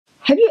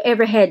Have you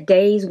ever had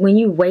days when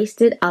you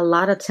wasted a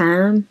lot of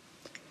time?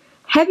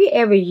 Have you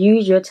ever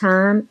used your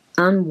time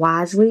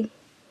unwisely?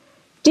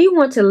 Do you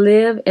want to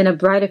live in a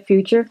brighter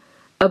future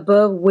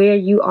above where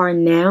you are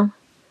now?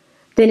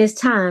 Then it's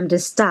time to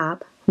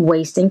stop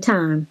wasting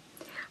time.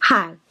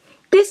 Hi,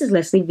 this is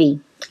Leslie V,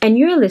 and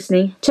you're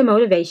listening to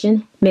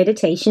Motivation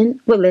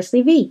Meditation with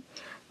Leslie V.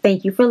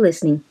 Thank you for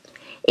listening.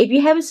 If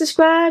you haven't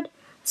subscribed,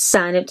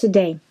 sign up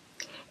today.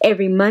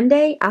 Every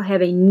Monday, I'll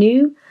have a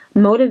new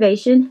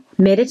motivation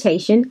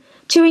meditation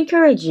to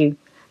encourage you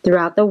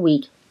throughout the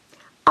week.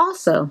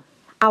 Also,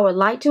 I would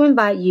like to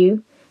invite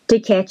you to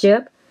catch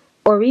up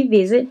or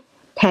revisit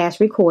past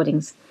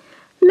recordings.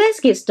 Let's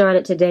get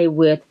started today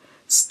with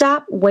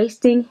Stop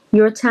Wasting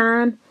Your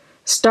Time,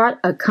 Start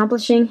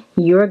Accomplishing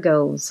Your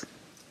Goals.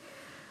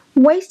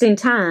 Wasting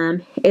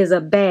time is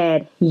a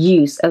bad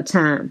use of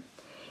time.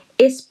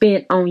 It's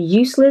spent on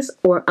useless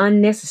or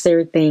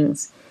unnecessary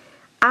things.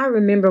 I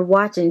remember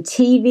watching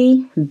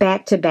TV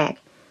back to back.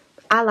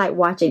 I like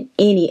watching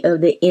any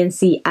of the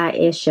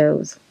NCIS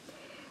shows.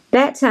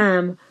 That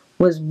time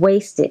was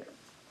wasted,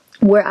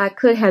 where I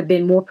could have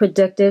been more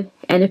productive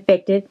and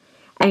effective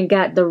and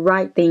got the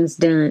right things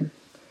done.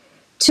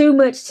 Too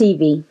much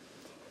TV.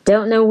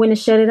 Don't know when to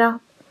shut it off.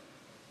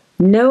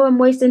 Know I'm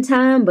wasting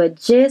time, but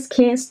just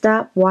can't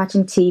stop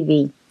watching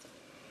TV.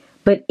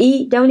 But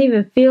don't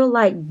even feel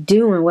like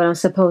doing what I'm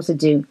supposed to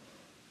do.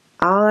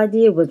 All I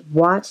did was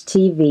watch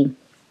TV.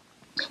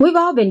 We've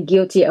all been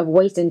guilty of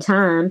wasting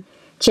time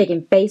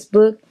checking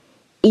Facebook,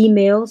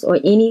 emails, or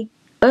any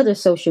other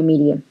social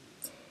media.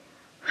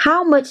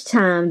 How much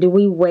time do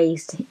we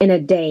waste in a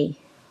day,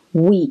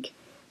 week,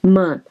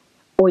 month,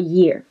 or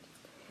year?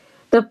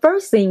 The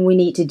first thing we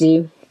need to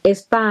do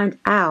is find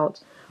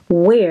out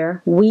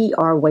where we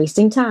are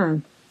wasting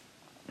time.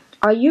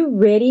 Are you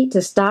ready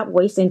to stop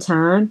wasting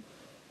time?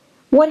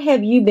 What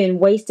have you been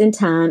wasting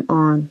time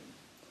on?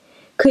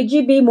 Could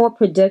you be more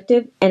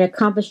productive and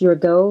accomplish your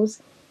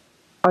goals?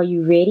 Are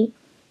you ready?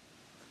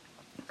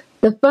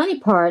 The funny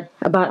part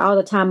about all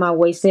the time I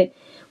wasted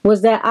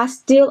was that I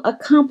still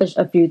accomplished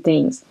a few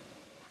things.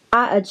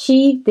 I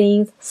achieved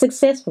things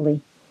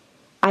successfully.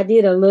 I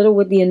did a little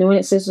with the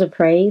Anointed Sisters of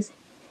Praise.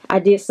 I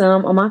did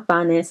some on my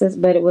finances,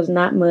 but it was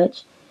not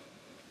much.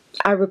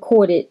 I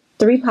recorded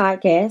 3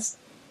 podcasts.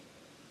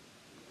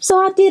 So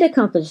I did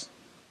accomplish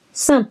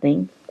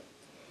something.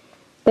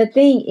 The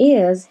thing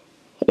is,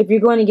 if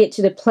you're going to get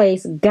to the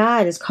place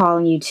God is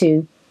calling you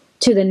to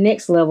the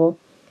next level,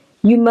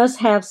 you must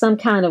have some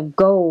kind of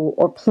goal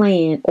or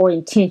plan or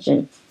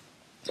intention.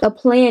 A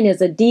plan is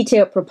a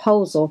detailed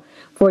proposal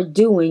for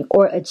doing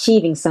or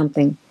achieving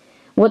something.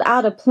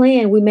 Without a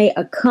plan, we may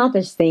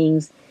accomplish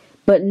things,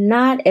 but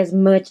not as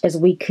much as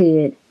we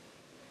could.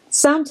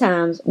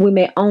 Sometimes we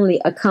may only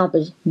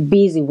accomplish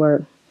busy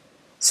work.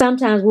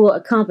 Sometimes we'll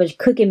accomplish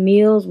cooking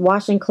meals,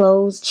 washing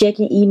clothes,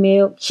 checking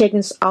email,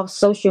 checking off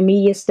social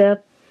media stuff.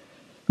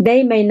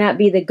 They may not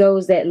be the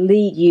goals that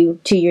lead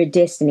you to your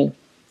destiny.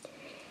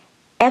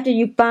 After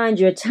you find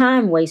your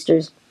time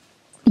wasters,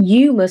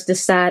 you must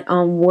decide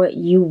on what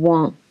you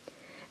want.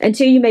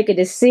 Until you make a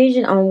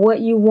decision on what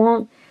you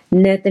want,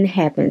 nothing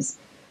happens.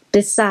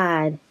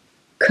 Decide,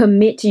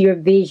 commit to your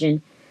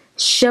vision,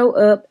 show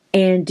up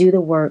and do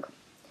the work.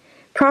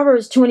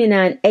 Proverbs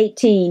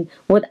 29:18,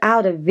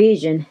 without a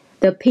vision,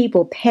 the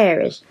people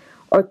perish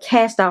or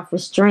cast off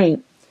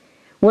restraint.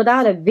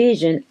 Without a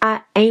vision,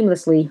 I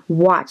aimlessly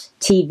watched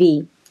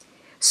TV.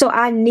 So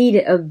I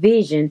needed a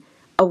vision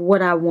of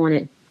what I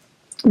wanted.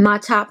 My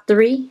top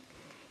 3,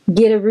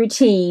 get a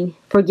routine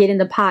for getting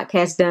the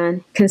podcast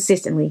done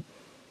consistently.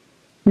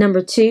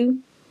 Number 2,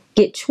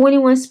 get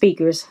 21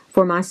 speakers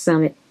for my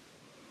summit.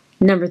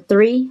 Number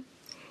 3,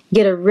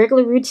 get a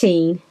regular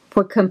routine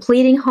for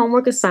completing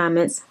homework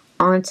assignments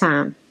on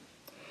time.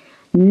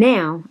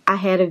 Now I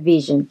had a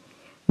vision.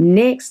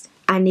 Next,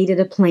 I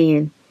needed a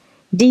plan.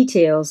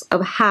 Details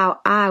of how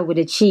I would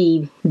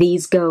achieve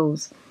these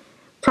goals.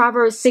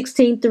 Proverbs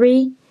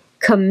 16:3,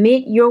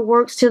 commit your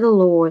works to the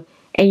Lord,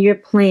 and your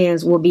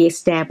plans will be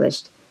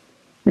established.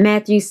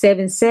 Matthew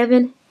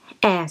 7:7,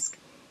 ask,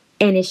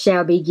 and it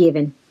shall be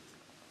given.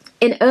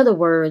 In other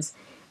words,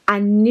 I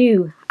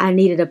knew I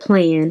needed a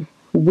plan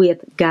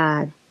with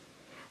God.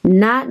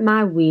 Not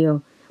my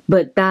will,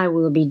 but thy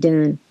will be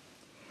done.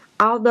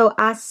 Although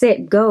I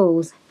set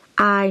goals,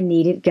 I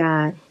needed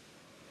God.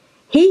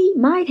 He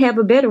might have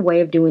a better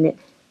way of doing it.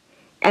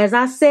 As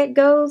I set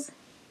goals,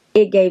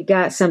 it gave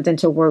God something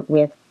to work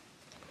with.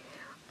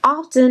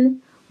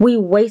 Often, we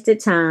wasted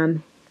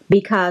time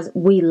because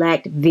we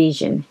lacked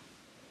vision.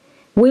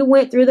 We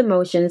went through the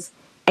motions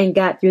and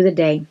got through the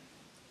day.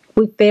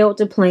 We failed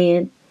to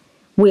plan.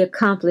 We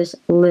accomplished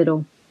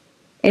little.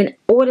 In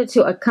order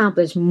to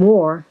accomplish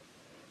more,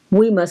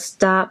 we must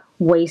stop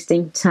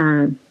wasting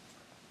time.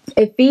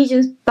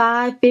 Ephesians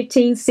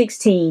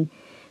 5:15-16.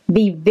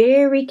 Be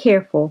very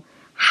careful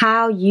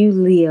how you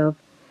live,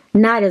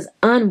 not as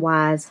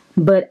unwise,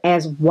 but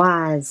as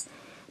wise,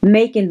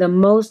 making the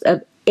most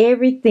of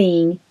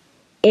everything,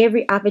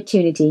 every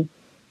opportunity,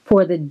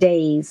 for the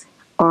days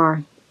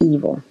are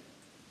evil.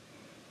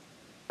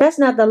 That's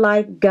not the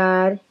life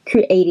God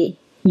created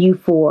you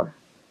for.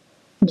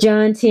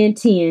 John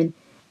 10:10.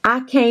 I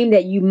came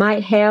that you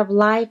might have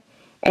life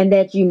and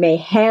that you may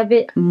have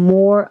it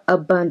more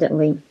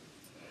abundantly.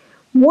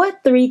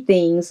 What three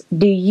things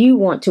do you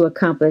want to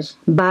accomplish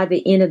by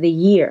the end of the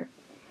year,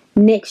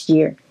 next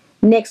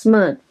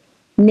month,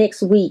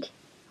 next week,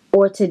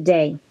 or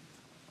today?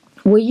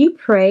 Will you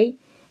pray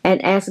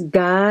and ask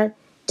God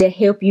to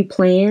help you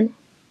plan?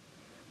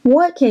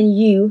 What can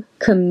you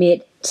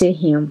commit to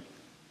Him?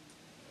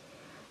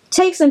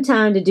 Take some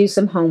time to do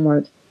some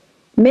homework.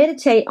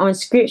 Meditate on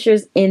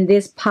scriptures in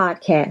this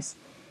podcast.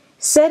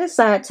 Set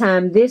aside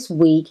time this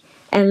week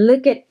and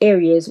look at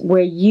areas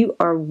where you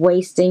are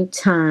wasting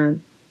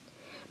time.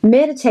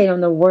 Meditate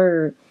on the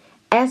Word.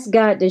 Ask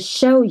God to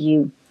show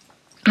you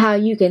how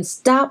you can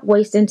stop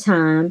wasting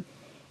time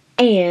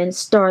and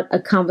start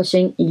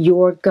accomplishing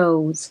your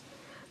goals.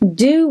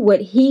 Do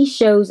what He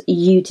shows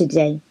you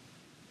today.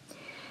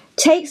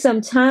 Take some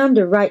time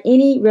to write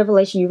any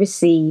revelation you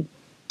receive.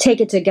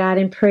 Take it to God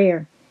in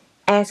prayer.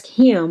 Ask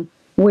Him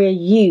where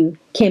you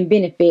can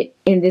benefit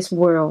in this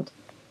world.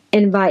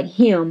 Invite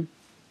Him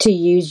to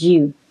use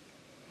you.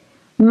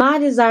 My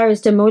desire is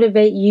to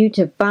motivate you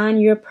to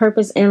find your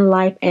purpose in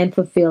life and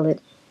fulfill it.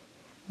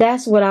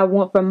 That's what I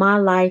want for my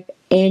life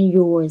and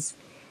yours.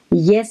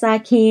 Yes, I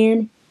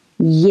can.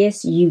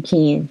 Yes, you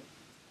can.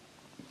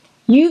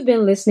 You've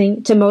been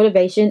listening to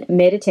Motivation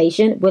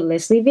Meditation with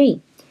Leslie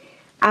V.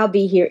 I'll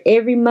be here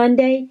every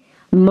Monday,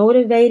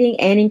 motivating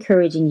and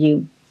encouraging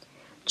you.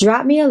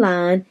 Drop me a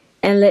line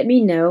and let me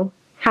know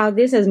how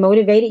this has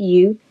motivated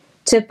you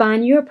to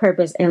find your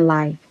purpose in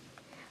life.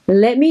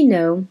 Let me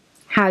know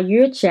how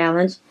you're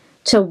challenged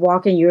to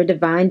walk in your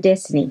divine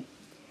destiny.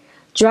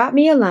 Drop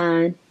me a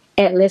line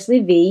at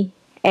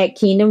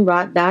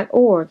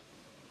lesliev@kingdomrock.org.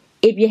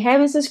 If you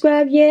haven't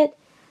subscribed yet,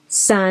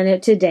 sign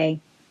up today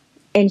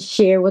and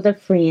share with a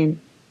friend.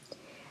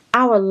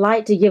 I would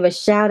like to give a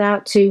shout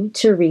out to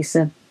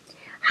Teresa.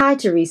 Hi,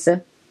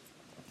 Teresa.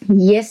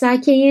 Yes, I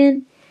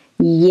can.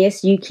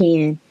 Yes, you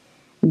can.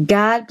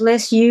 God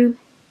bless you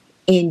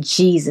in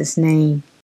Jesus' name.